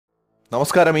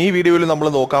നമസ്കാരം. ഈ വീഡിയോയിൽ നമ്മൾ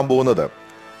നോക്കാൻ പോകുന്നത്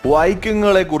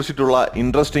വൈക്കിങ്ങുകളെ കുറിച്ചിട്ടുള്ള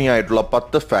ഇൻട്രസ്റ്റിംഗ് ആയിട്ടുള്ള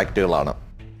 10 ഫാക്റ്റുകളാണ്.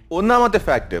 ഒന്നാമത്തെ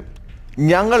ഫാക്ട്,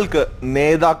 ഞങ്ങൾക്ക്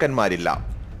നേതാക്കന്മാരില്ല,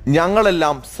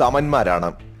 ഞങ്ങളെല്ലാം സമന്മാരാണ്.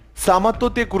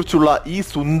 സമത്വത്തെക്കുറിച്ചുള്ള ഈ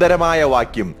സുന്ദരമായ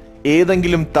വാക്യം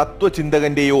ഏതെങ്കിലും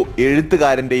തത്വചിന്തകന്റെയോ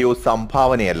എഴുത്തുകാരന്റെയോ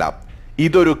സംഭാവനയല്ല.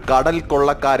 ഇതൊരു കടൽ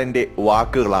കൊള്ളക്കാരന്റെ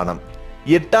വാക്കുകളാണ്.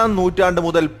 8-ാം നൂറ്റാണ്ട്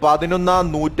മുതൽ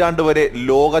 11-ാം നൂറ്റാണ്ട് വരെ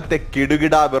ലോകത്തെ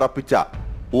കിടുകിടാ വിറപ്പിച്ച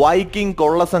വൈക്കിംഗ്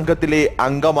കൊള്ളസംഘത്തിലെ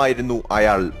അംഗമായിരുന്നു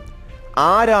അയാൾ.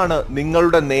 ആരാണ്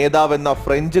നിങ്ങളുടെ നേതാവെന്ന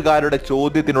ഫ്രഞ്ചുകാരുടെ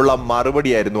ചോദ്യത്തിനുള്ള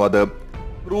മറുപടിയായിരുന്നു അത്.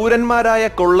 ക്രൂരന്മാരായ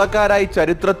കൊള്ളക്കാരായി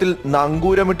ചരിത്രത്തിൽ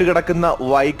നങ്കൂരമിട്ട് കിടക്കുന്ന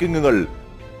വൈക്കിങ്ങുകൾ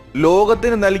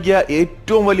ലോകത്തിന് നൽകിയ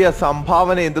ഏറ്റവും വലിയ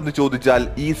സംഭാവന എന്തെന്ന് ചോദിച്ചാൽ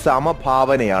ഈ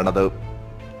സമഭാവനയാണത്.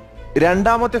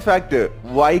 രണ്ടാമത്തെ ഫാക്ട്,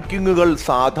 വൈക്കിങ്ങുകൾ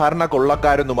സാധാരണ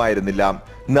കൊള്ളക്കാരൊന്നുമായിരുന്നില്ല.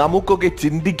 നമുക്കൊക്കെ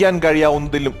ചിന്തിക്കാൻ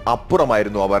കഴിയാവുന്നതിലും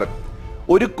അപ്പുറമായിരുന്നു അവർ.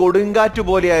 ഒരു കൊടുങ്കാറ്റ്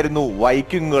പോലെയായിരുന്നു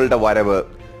വൈക്കിങ്ങുകളുടെ വരവ്.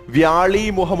 വ്യാളി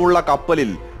മുഖമുള്ള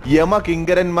കപ്പലിൽ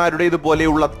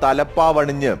യമകിങ്കരന്മാരുടേതുപോലെയുള്ള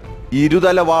തലപ്പാവണിഞ്ഞ്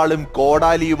ഇരുതലവാളും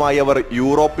കോടാലിയുമായി അവർ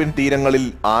യൂറോപ്യൻ തീരങ്ങളിൽ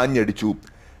ആഞ്ഞടിച്ചു.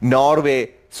 നോർവേ,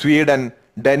 സ്വീഡൻ,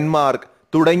 ഡെൻമാർക്ക്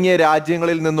തുടങ്ങിയ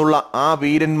രാജ്യങ്ങളിൽ നിന്നുള്ള ആ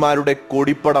വീരന്മാരുടെ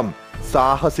കൊടിപ്പടം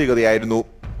സാഹസികതയായിരുന്നു.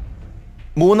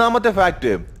 മൂന്നാമത്തെ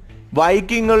ഫാക്ട്,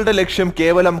 വൈക്കിങ്ങുകളുടെ ലക്ഷ്യം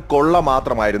കേവലം കൊള്ള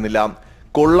മാത്രമായിരുന്നില്ല.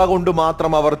 കൊള്ള കൊണ്ട്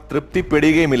മാത്രം അവർ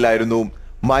തൃപ്തിപ്പെടുകയുമില്ലായിരുന്നു.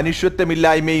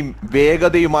 മനുഷ്യത്വമില്ലായ്മയും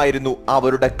വേഗതയുമായിരുന്നു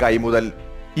അവരുടെ കൈമുതൽ.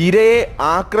 ഇരയെ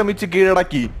ആക്രമിച്ച്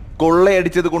കീഴടക്കി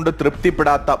കൊള്ളയടിച്ചത് കൊണ്ട്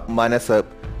തൃപ്തിപ്പെടാത്ത മനസ്സ്.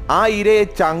 ആ ഇരയെ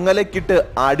ചങ്ങലക്കിട്ട്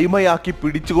അടിമയാക്കി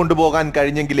പിടിച്ചുകൊണ്ടുപോകാൻ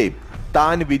കഴിഞ്ഞെങ്കിലേ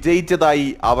താൻ വിജയിച്ചതായി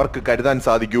അവർക്ക് കരുതാൻ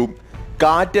സാധിക്കൂ.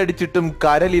 കാറ്റടിച്ചിട്ടും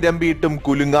കരലിരമ്പിയിട്ടും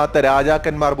കുലുങ്ങാത്ത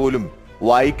രാജാക്കന്മാർ പോലും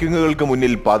വൈക്കിങ്ങുകൾക്ക്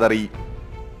മുന്നിൽ പതറി.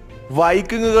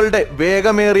 വൈക്കിങ്ങുകളുടെ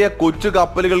വേഗമേറിയ കൊച്ചു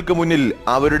കപ്പലുകൾക്ക് മുന്നിൽ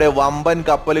അവരുടെ വമ്പൻ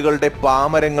കപ്പലുകളുടെ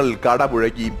പാമരങ്ങൾ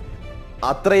കടപുഴകി.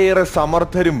 അത്രയേറെ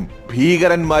സമർത്ഥരും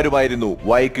ഭീകരന്മാരുമായിരുന്നു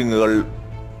വൈക്കിങ്ങുകൾ.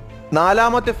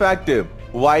 നാലാമത്തെ ഫാക്ട്,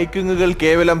 വൈക്കിങ്ങുകൾ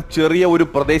കേവലം ചെറിയ ഒരു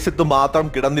പ്രദേശത്ത് മാത്രം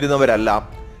കിടന്നിരുന്നവരല്ല.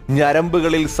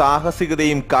 ഞരമ്പുകളിൽ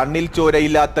സാഹസികതയും കണ്ണിൽ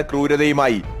ചോരയില്ലാത്ത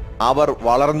ക്രൂരതയുമായി അവർ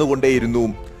വളർന്നുകൊണ്ടേയിരുന്നു.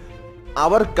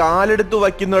 അവർ കാലെടുത്തു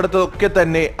വയ്ക്കുന്നിടത്തൊക്കെ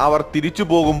തന്നെ അവർ തിരിച്ചു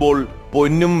പോകുമ്പോൾ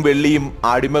പൊന്നും വെള്ളിയും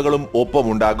അടിമകളും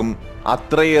ഒപ്പമുണ്ടാകും.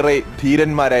 അത്രയേറെ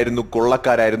ധീരന്മാരായിരുന്നു,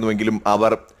 കൊള്ളക്കാരായിരുന്നുവെങ്കിലും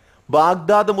അവർ.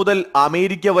 ബാഗ്ദാദ് മുതൽ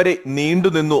അമേരിക്ക വരെ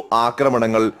നീണ്ടുനിന്നു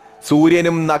ആക്രമണങ്ങൾ.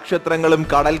 സൂര്യനും നക്ഷത്രങ്ങളും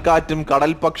കടൽക്കാറ്റും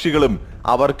കടൽ പക്ഷികളും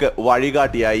അവർക്ക്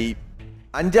വഴികാട്ടിയായി.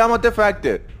 അഞ്ചാമത്തെ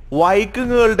ഫാക്ട്,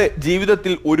 വൈക്കിങ്ങുകളുടെ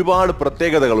ജീവിതത്തിൽ ഒരുപാട്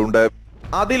പ്രത്യേകതകളുണ്ട്.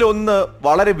 അതിലൊന്ന്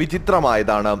വളരെ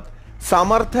വിചിത്രമായതാണ്.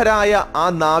 സമർത്ഥരായ ആ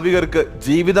നാവികർക്ക്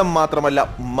ജീവിതം മാത്രമല്ല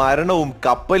മരണവും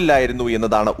കപ്പലിലായിരുന്നു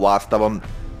എന്നതാണ് വാസ്തവം.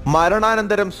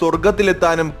 മരണാനന്തരം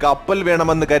സ്വർഗത്തിലെത്താനും കപ്പൽ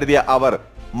വേണമെന്ന് കരുതിയ അവർ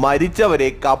മരിച്ചവരെ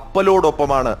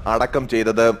കപ്പലോടൊപ്പമാണ് അടക്കം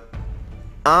ചെയ്തത്.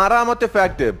 ആറാമത്തെ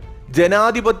ഫാക്ട്,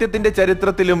 ജനാധിപത്യത്തിന്റെ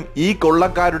ചരിത്രത്തിലും ഈ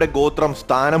കൊള്ളക്കാരുടെ ഗോത്രം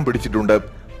സ്ഥാനം പിടിച്ചിട്ടുണ്ട്.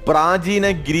 പ്രാചീന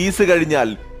ഗ്രീസ് കഴിഞ്ഞാൽ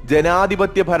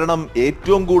ജനാധിപത്യ ഭരണം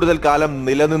ഏറ്റവും കൂടുതൽ കാലം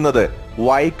നിലനിന്നത്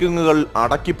വൈക്കിങ്ങുകൾ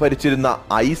അടക്കി ഭരിച്ചിരുന്ന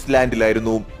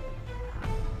ഐസ്ലാൻഡിലായിരുന്നു.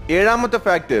 ഏഴാമത്തെ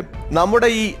ഫാക്ട്, നമ്മുടെ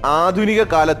ഈ ആധുനിക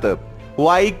കാലത്ത്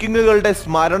വൈക്കിങ്ങുകളുടെ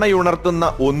സ്മരണയുണർത്തുന്ന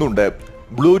ഒന്നുണ്ട്,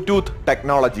 ബ്ലൂടൂത്ത്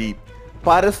ടെക്നോളജി.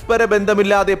 പരസ്പര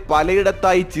ബന്ധമില്ലാതെ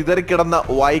പലയിടത്തായി ചിതറിക്കിടന്ന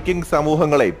വൈക്കിംഗ്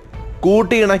സമൂഹങ്ങളെ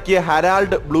കൂട്ടിയിണക്കിയ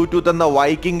ഹെറാൾഡ് ബ്ലൂടൂത്ത് എന്ന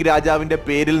വൈക്കിംഗ് രാജാവിന്റെ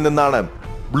പേരിൽ നിന്നാണ്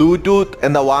ബ്ലൂടൂത്ത്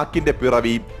എന്ന വാക്കിന്റെ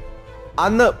പിറവി.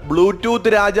 അന്ന്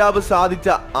ബ്ലൂടൂത്ത് രാജാവ് സാധിച്ച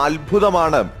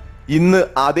അത്ഭുതമാണ് ഇന്ന്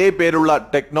അതേ പേരുള്ള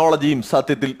ടെക്നോളജിയും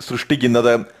സത്യത്തിൽ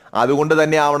സൃഷ്ടിക്കുന്നത്. അതുകൊണ്ട്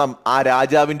തന്നെ ആവണം ആ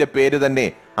രാജാവിന്റെ പേര് തന്നെ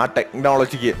ആ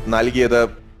ടെക്നോളജിക്ക് നൽകിയത്.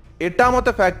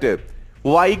 എട്ടാമത്തെ ഫാക്ട്,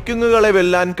 വൈക്കിങ്ങുകളെ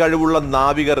വെല്ലാൻ കഴിവുള്ള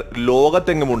നാവികർ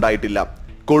ലോകത്തെങ്ങും ഉണ്ടായിട്ടില്ല.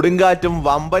 കൊടുങ്കാറ്റും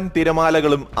വമ്പൻ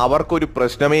തിരമാലകളും അവർക്കൊരു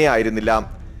പ്രശ്നമേ ആയിരുന്നില്ല.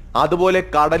 അതുപോലെ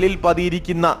കടലിൽ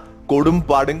പതിയിരിക്കുന്ന കൊടും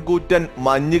പടുങ്കൂറ്റൻ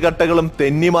മഞ്ഞുകട്ടകളും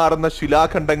തെന്നിമാറുന്ന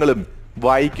ശിലാഖണ്ഡങ്ങളും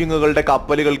വൈക്കിങ്ങുകളുടെ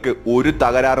കപ്പലുകൾക്ക് ഒരു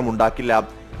തകരാറും ഉണ്ടാക്കില്ല.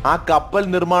 ആ കപ്പൽ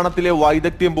നിർമ്മാണത്തിലെ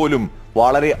വൈദഗ്ധ്യം പോലും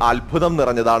വളരെ അത്ഭുതം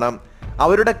നിറഞ്ഞതാണ്.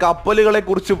 അവരുടെ കപ്പലുകളെ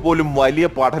കുറിച്ച് പോലും വലിയ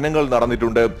പഠനങ്ങൾ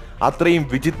നടന്നിട്ടുണ്ട്. അത്രയും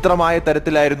വിചിത്രമായ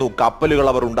തരത്തിലായിരുന്നു കപ്പലുകൾ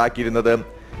അവർ ഉണ്ടാക്കിയിരുന്നത്.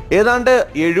 ഏതാണ്ട്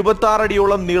 76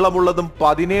 അടിയോളം നീളമുള്ളതും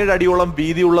 17 അടിയോളം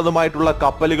വീതിയുള്ളതുമായിട്ടുള്ള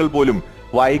കപ്പലുകൾ പോലും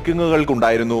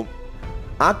വൈക്കിങ്ങുകൾക്കുണ്ടായിരുന്നു.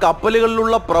 ആ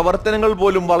കപ്പലുകളിലുള്ള പ്രവർത്തനങ്ങൾ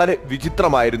പോലും വളരെ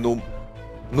വിചിത്രമായിരുന്നു.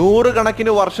 100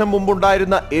 കണക്കിന് വർഷം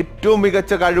മുമ്പുണ്ടായിരുന്ന ഏറ്റവും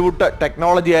മികച്ച കഴിവുറ്റ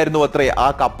ടെക്നോളജി ആയിരുന്നു അത്രേ ആ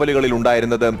കപ്പലുകളിൽ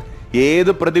ഉണ്ടായിരുന്നത്.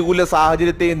 ഏത് പ്രതികൂല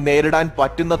സാഹചര്യത്തെയും നേരിടാൻ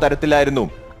പറ്റുന്ന തരത്തിലായിരുന്നു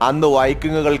അന്ന്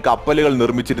വൈക്കിങ്ങുകൾ കപ്പലുകൾ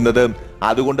നിർമ്മിച്ചിരുന്നത്.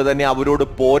 അതുകൊണ്ട് തന്നെ അവരോട്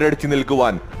പോരടിച്ചു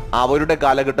നിൽക്കുവാൻ അവരുടെ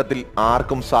കാലഘട്ടത്തിൽ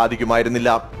ആർക്കും സാധിക്കുമായിരുന്നില്ല.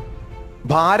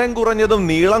 ഭാരം കുറഞ്ഞതും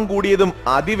നീളം കൂടിയതും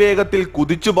അതിവേഗത്തിൽ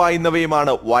കുതിച്ചു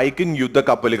പായുന്നവയുമാണ് വൈക്കിംഗ്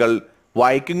യുദ്ധക്കപ്പലുകൾ.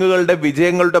 വൈക്കിങ്ങുകളുടെ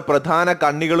വിജയങ്ങളുടെ പ്രധാന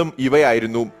കണ്ണികളും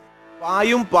ഇവയായിരുന്നു.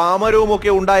 പായും പാമരവും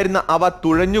ഒക്കെ ഉണ്ടായിരുന്ന അവ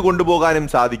തുഴഞ്ഞു കൊണ്ടുപോകാനും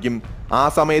സാധിക്കും. ആ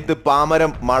സമയത്ത്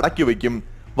പാമരം മടക്കി വയ്ക്കും.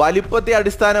 വലിപ്പത്തെ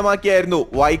അടിസ്ഥാനമാക്കിയായിരുന്നു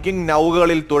വൈക്കിംഗ്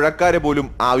നൗകകളിൽ തുഴക്കാരെ പോലും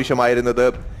ആവശ്യമായിരുന്നത്.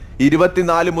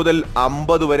 24 മുതൽ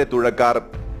 50 വരെ തുഴക്കാർ.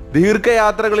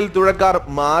 ദീർഘയാത്രകളിൽ തുഴക്കാർ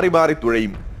മാറി മാറി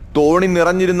തുഴയും. തോണി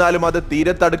നിറഞ്ഞിരുന്നാലും അത്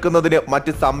തീരത്തടുക്കുന്നതിന്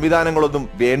മറ്റ് സംവിധാനങ്ങളൊന്നും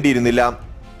വേണ്ടിയിരുന്നില്ല.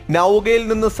 നൗകയിൽ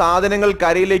നിന്ന് സാധനങ്ങൾ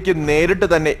കരയിലേക്ക് നേരിട്ട്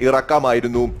തന്നെ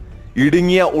ഇറക്കാമായിരുന്നു.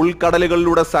 ഇടുങ്ങിയ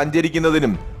ഉൾക്കടലുകളിലൂടെ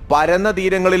സഞ്ചരിക്കുന്നതിനും പരന്ന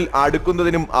തീരങ്ങളിൽ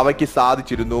അടുക്കുന്നതിനും അവയ്ക്ക്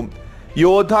സാധിച്ചിരുന്നു.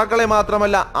 യോദ്ധാക്കളെ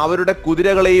മാത്രമല്ല അവരുടെ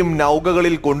കുതിരകളെയും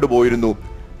നൗകകളിൽ കൊണ്ടുപോയിരുന്നു.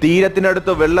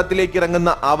 തീരത്തിനടുത്ത് വെള്ളത്തിലേക്ക്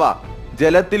ഇറങ്ങുന്ന അവ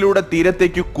ജലത്തിലൂടെ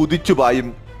തീരത്തേക്ക് കുതിച്ചുപായും.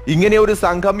 ഇങ്ങനെ ഒരു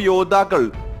സംഘം യോദ്ധാക്കൾ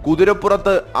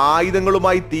കുതിരപ്പുറത്ത്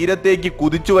ആയുധങ്ങളുമായി തീരത്തേക്ക്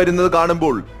കുതിച്ചു വരുന്നത്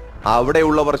കാണുമ്പോൾ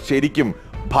അവിടെയുള്ളവർ ശരിക്കും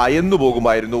ഭയന്നു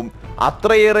പോകുമായിരുന്നു.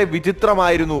 അത്രയേറെ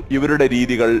വിചിത്രമായിരുന്നു ഇവരുടെ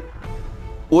രീതികൾ.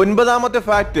 9ാമത്തെ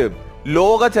ഫാക്ട്,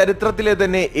 ലോക ചരിത്രത്തിലെ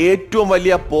തന്നെ ഏറ്റവും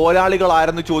വലിയ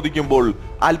പോരാളികളാരെന്ന് ചോദിക്കുമ്പോൾ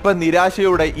അല്പം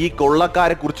നിരാശയോടെ ഈ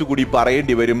കൊള്ളക്കാരെ കുറിച്ച് കൂടി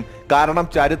പറയേണ്ടി വരും. കാരണം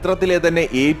ചരിത്രത്തിലെ തന്നെ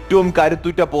ഏറ്റവും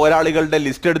കരുത്തുറ്റ പോരാളികളുടെ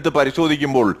ലിസ്റ്റ് എടുത്ത്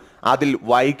പരിശോധിക്കുമ്പോൾ അതിൽ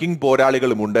വൈക്കിംഗ്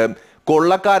പോരാളികളുമുണ്ട്.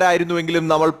 കൊള്ളക്കാരായിരുന്നുവെങ്കിലും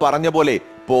നമ്മൾ പറഞ്ഞ പോലെ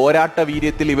പോരാട്ട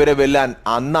വീര്യത്തിൽ ഇവരെ വെല്ലാൻ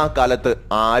അന്നാ കാലത്ത്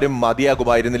ആരും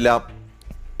മതിയാകുമായിരുന്നില്ല.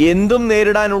 എന്തും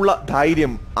നേരിടാനുള്ള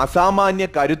ധൈര്യം, അസാമാന്യ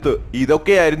കരുത്ത്,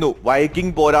 ഇതൊക്കെയായിരുന്നു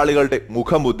വൈക്കിംഗ് പോരാളികളുടെ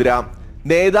മുഖമുദ്ര.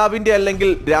 നേതാവിന്റെ അല്ലെങ്കിൽ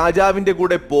രാജാവിന്റെ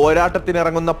കൂടെ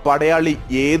പോരാട്ടത്തിനിറങ്ങുന്ന പടയാളി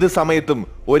ഏത് സമയത്തും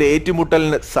ഒരു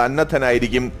ഏറ്റുമുട്ടലിന്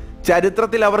സന്നദ്ധനായിരിക്കും.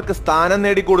 ചരിത്രത്തിൽ അവർക്ക് സ്ഥാനം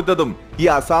നേടിക്കൊടുത്തതും ഈ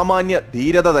അസാമാന്യ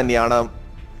ധീരത തന്നെയാണ്.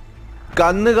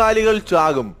 കന്നുകാലികൾ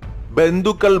ചാകും,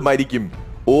 ബന്ധുക്കൾ മരിക്കും,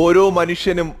 ഓരോ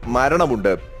മനുഷ്യനും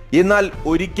മരണമുണ്ട്. എന്നാൽ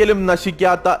ഒരിക്കലും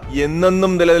നശിക്കാത്ത,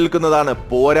 എന്നെന്നും നിലനിൽക്കുന്നതാണ്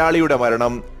പോരാളിയുടെ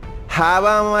മരണം.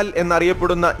 ഹാവാമൽ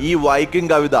എന്നറിയപ്പെടുന്ന ഈ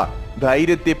വൈക്കിംഗ് കവിത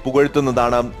ധൈര്യത്തെ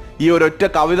പുകഴ്ത്തുന്നതാണ്. ഈ ഒരൊറ്റ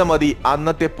കവിത മതി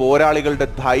അന്നത്തെ പോരാളികളുടെ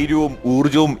ധൈര്യവും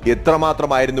ഊർജവും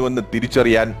എത്രമാത്രമായിരുന്നുവെന്ന്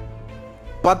തിരിച്ചറിയാൻ.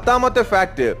 10ാമത്തെ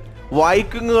ഫാക്ട്,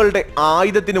 വൈക്കിങ്ങുകളുടെ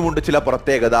ആയുധത്തിനുമുണ്ട് ചില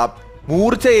പ്രത്യേകത.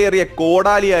 മൂർച്ചയേറിയ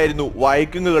കോടാലിയായിരുന്നു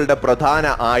വൈക്കിങ്ങുകളുടെ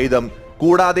പ്രധാന ആയുധം.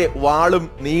 കൂടാതെ വാളും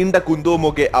നീണ്ട കുന്തവും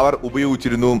ഒക്കെ അവർ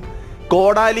ഉപയോഗിച്ചിരുന്നു.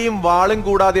 കോടാലിയും വാളും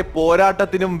കൂടാതെ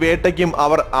പോരാട്ടത്തിനും വേട്ടയ്ക്കും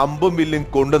അവർ അമ്പും വില്ലും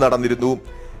കൊണ്ടു നടന്നിരുന്നു.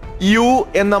 യു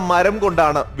എന്ന മരം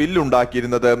കൊണ്ടാണ്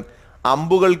വില്ലുണ്ടാക്കിയിരുന്നത്.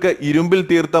 അമ്പുകൾക്ക് ഇരുമ്പിൽ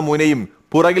തീർത്ത മുനയും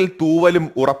പുറകിൽ തൂവലും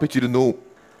ഉറപ്പിച്ചിരുന്നു.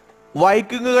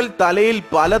 വൈക്കിങ്ങുകൾ തലയിൽ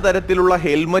പലതരത്തിലുള്ള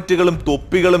ഹെൽമറ്റുകളും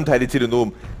തൊപ്പികളും ധരിച്ചിരുന്നു.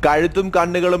 കഴുത്തും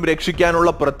കണ്ണുകളും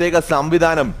രക്ഷിക്കാനുള്ള പ്രത്യേക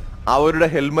സംവിധാനം അവരുടെ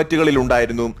ഹെൽമറ്റുകളിൽ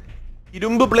ഉണ്ടായിരുന്നു.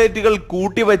 ഇരുമ്പ് പ്ലേറ്റുകൾ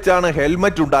കൂട്ടിവെച്ചാണ്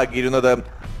ഹെൽമറ്റ് ഉണ്ടാക്കിയിരുന്നത്.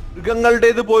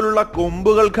 മൃഗങ്ങളുടേത് പോലുള്ള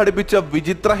കൊമ്പുകൾ ഘടിപ്പിച്ച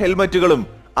വിചിത്ര ഹെൽമറ്റുകളും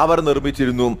അവർ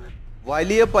നിർമ്മിച്ചിരുന്നു.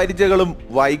 വലിയ പരിചകളും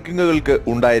വൈക്കിങ്ങുകൾക്ക്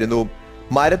ഉണ്ടായിരുന്നു.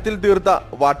 മരത്തിൽ തീർത്ത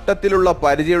വട്ടത്തിലുള്ള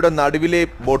പരിചയുടെ നടുവിലെ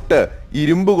മൊട്ട്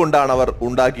ഇരുമ്പ് കൊണ്ടാണ് അവർ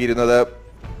ഉണ്ടാക്കിയിരുന്നത്.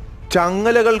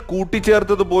 ചങ്ങലകൾ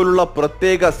കൂട്ടിച്ചേർത്തതുപോലുള്ള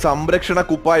പ്രത്യേക സംരക്ഷണ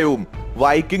കുപ്പായവും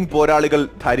വൈക്കിംഗ് പോരാളികൾ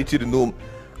ധരിച്ചിരുന്നു.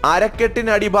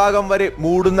 അരക്കെട്ടിന് അടിഭാഗം വരെ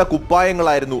മൂടുന്ന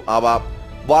കുപ്പായങ്ങളായിരുന്നു അവ.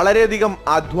 വളരെയധികം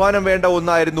അധ്വാനം വേണ്ട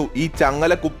ഒന്നായിരുന്നു ഈ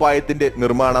ചങ്ങല കുപ്പായത്തിന്റെ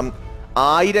നിർമ്മാണം.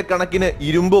 ആയിരക്കണക്കിന്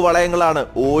ഇരുമ്പ് വളയങ്ങളാണ്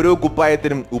ഓരോ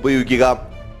കുപ്പായത്തിനും ഉപയോഗിക്കുക.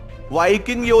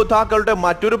 വൈക്കിംഗ് യോദ്ധാക്കളുടെ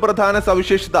മറ്റൊരു പ്രധാന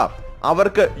സവിശേഷത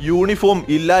അവർക്ക് യൂണിഫോം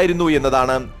ഇല്ലായിരുന്നു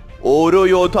എന്നതാണ്. ഓരോ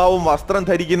യോദ്ധാവും വസ്ത്രം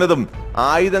ധരിക്കുന്നതും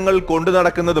ആയുധങ്ങൾ കൊണ്ടു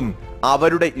നടക്കുന്നതും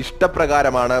അവരുടെ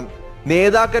ഇഷ്ടപ്രകാരമാണ്.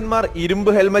 നേതാക്കന്മാർ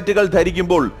ഇരുമ്പ് ഹെൽമറ്റുകൾ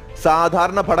ധരിക്കുമ്പോൾ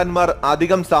സാധാരണ ഭടന്മാർ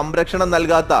അധികം സംരക്ഷണം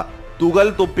നൽകാത്ത തുകൽ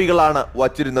തൊപ്പികളാണ്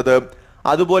വച്ചിരുന്നത്.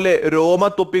 അതുപോലെ രോമ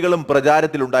തൊപ്പികളും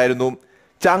പ്രചാരത്തിലുണ്ടായിരുന്നു.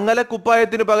 ചങ്ങല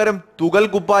കുപ്പായത്തിനു പകരം തുകൽ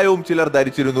കുപ്പായവും ചിലർ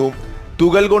ധരിച്ചിരുന്നു.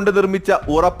 തുകൽ കൊണ്ട് നിർമ്മിച്ച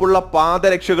ഉറപ്പുള്ള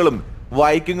പാദരക്ഷകളും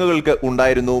വൈക്കിങ്ങുകൾക്ക്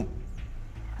ഉണ്ടായിരുന്നു.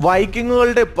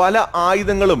 വൈക്കിങ്ങുകളുടെ പല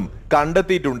ആയുധങ്ങളും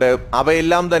കണ്ടെത്തിയിട്ടുണ്ട്.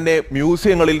 അവയെല്ലാം തന്നെ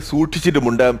മ്യൂസിയങ്ങളിൽ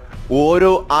സൂക്ഷിച്ചിട്ടുമുണ്ട്.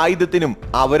 ഓരോ ആയുധത്തിനും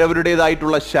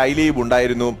അവരവരുടേതായിട്ടുള്ള ശൈലിയും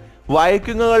ഉണ്ടായിരുന്നു.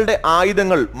 വൈക്കിങ്ങുകളുടെ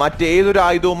ആയുധങ്ങൾ മറ്റേതൊരു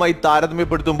ആയുധവുമായി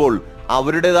താരതമ്യപ്പെടുത്തുമ്പോൾ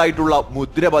അവരുടേതായിട്ടുള്ള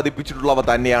മുദ്ര പതിപ്പിച്ചിട്ടുള്ളവ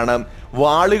തന്നെയാണ്.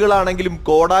 വാളുകളാണെങ്കിലും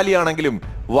കോടാലിയാണെങ്കിലും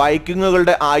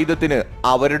വൈക്കിങ്ങുകളുടെ ആയുധത്തിന്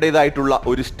അവരുടേതായിട്ടുള്ള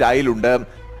ഒരു സ്റ്റൈലുണ്ട്.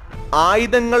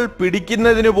 ആയുധങ്ങൾ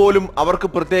പിടിക്കുന്നതിന് പോലും അവർക്ക്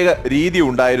പ്രത്യേക രീതി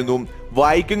ഉണ്ടായിരുന്നു.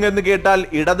 വൈക്കിംഗ് എന്ന് കേട്ടാൽ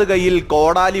ഇടത് കൈയിൽ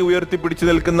കോടാലി ഉയർത്തിപ്പിടിച്ചു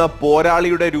നിൽക്കുന്ന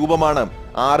പോരാളിയുടെ രൂപമാണ്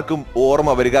ആർക്കും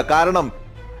ഓർമ്മ വരിക. കാരണം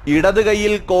ഇടത്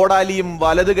കൈയിൽ കോടാലിയും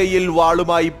വലത് കൈയിൽ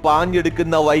വാളുമായി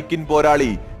പാഞ്ഞെടുക്കുന്ന വൈക്കിൻ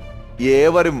പോരാളി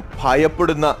ഏവരും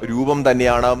ഭയപ്പെടുന്ന രൂപം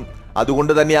തന്നെയാണ്.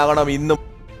 അതുകൊണ്ട് തന്നെയാകണം ഇന്നും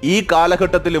ഈ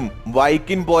കാലഘട്ടത്തിലും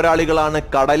വൈക്കിൻ പോരാളികളാണ്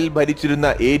കടൽ ഭരിച്ചിരുന്ന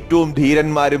ഏറ്റവും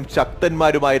ധീരന്മാരും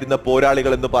ശക്തന്മാരുമായിരുന്ന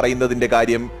പോരാളികൾ എന്ന് പറയുന്നതിന്റെ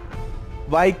കാര്യം.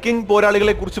 വൈക്കിംഗ്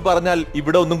പോരാളികളെ കുറിച്ച് പറഞ്ഞാൽ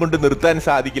ഇവിടെ ഒന്നും കൊണ്ട് നിർത്താൻ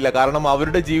സാധിക്കില്ല. കാരണം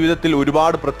അവരുടെ ജീവിതത്തിൽ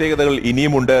ഒരുപാട് പ്രത്യേകതകൾ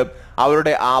ഇനിയുമുണ്ട്.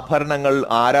 അവരുടെ ആഭരണങ്ങൾ,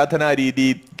 ആരാധനാ രീതി,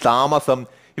 താമസം,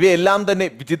 ഇവയെല്ലാം തന്നെ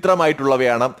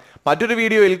വിചിത്രമായിട്ടുള്ളവയാണ്. മറ്റൊരു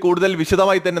വീഡിയോയിൽ കൂടുതൽ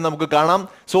വിശദമായി തന്നെ നമുക്ക് കാണാം.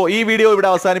 സോ ഈ വീഡിയോ ഇവിടെ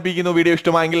അവസാനിപ്പിക്കുന്നു. വീഡിയോ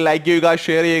ഇഷ്ടമായെങ്കിൽ ലൈക്ക് ചെയ്യുക,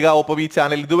 ഷെയർ ചെയ്യുക. ഒപ്പം ഈ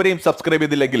ചാനൽ ഇതുവരെയും സബ്സ്ക്രൈബ്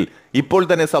ചെയ്തില്ലെങ്കിൽ ഇപ്പോൾ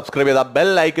തന്നെ സബ്സ്ക്രൈബ് ചെയ്ത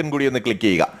ബെൽ ഐക്കൺ കൂടി ഒന്ന് ക്ലിക്ക്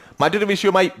ചെയ്യുക. മറ്റൊരു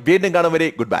വിഷയവുമായി വീണ്ടും കാണും വരെ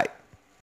ഗുഡ് ബൈ.